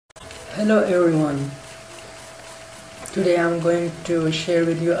Hello everyone, today I'm going to share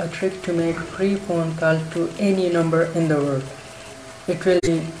with you a trick to make free phone call to any number in the world. It will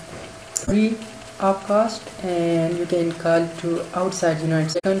be free of cost and you can call to outside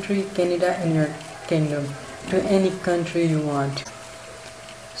United States country, Canada and your kingdom, to any country you want.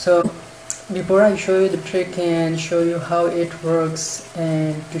 So before I show you the trick and show you how it works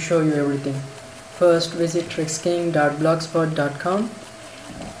and to show you everything, first visit tricksking.blogspot.com,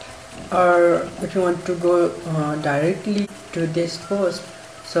 or if you want to go directly to this post,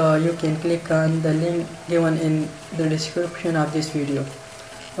 so you can click on the link given in the description of this video.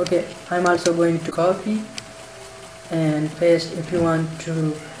 Okay, I'm also going to copy and paste if you want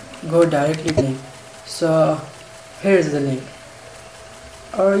to go directly to link. So here's the link,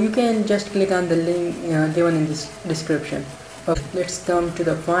 or you can just click on the link given in this description. Okay, let's come to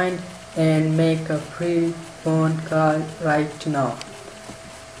the point and make a free phone call right now.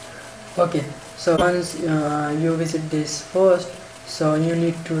 Okay, so once you visit this post, so you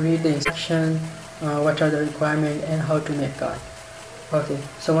need to read the instruction, what are the requirements and how to make call. Okay,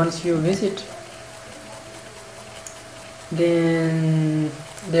 so once you visit, then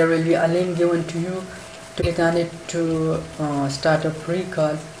there will be a link given to you. To click on it to start a free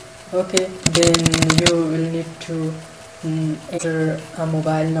call. Okay, then you will need to enter a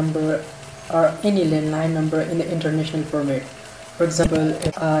mobile number or any landline number in the international format. For example,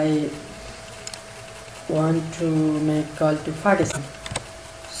 if I want to make call to Pakistan,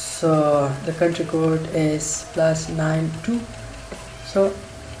 so the country code is +92. So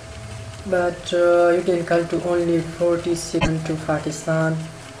but you can call to only 47 to Pakistan.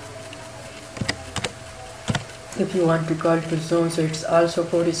 If you want to call to zone, so it's also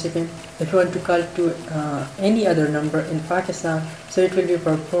 40 seconds. If you want to call to any other number in Pakistan, so it will be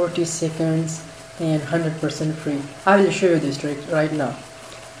for 40 seconds and 100% free. I will show you this trick right now.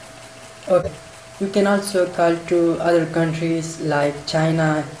 Okay, you can also call to other countries like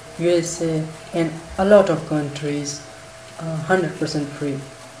China, USA and a lot of countries 100% free.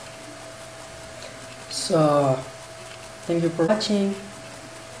 So thank you for watching.